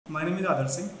My name is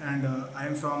Adarsh Singh and I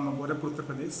am from Gorakhpur, Uttar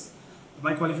Pradesh.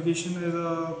 My qualification is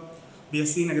a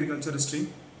BSc in Agriculture stream,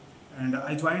 and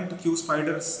I joined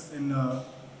Qspiders in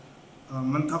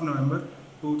month of November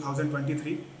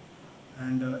 2023.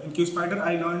 And in Qspider,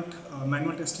 I learned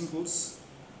manual testing course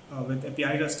with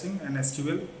API testing and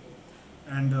SQL.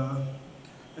 And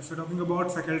if you're talking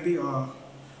about faculty,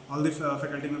 all the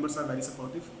faculty members are very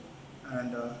supportive,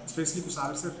 and especially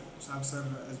Kusar sir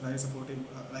is very supportive.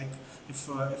 Like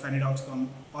if any doubts come,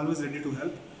 always ready to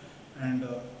help. And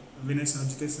Vinay sir,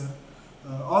 Jitesh sir,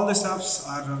 all the staffs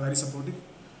are very supportive.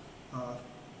 Uh,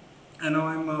 and now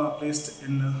I'm placed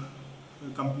in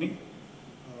the company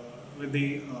with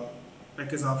the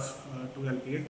package of 2 LPA.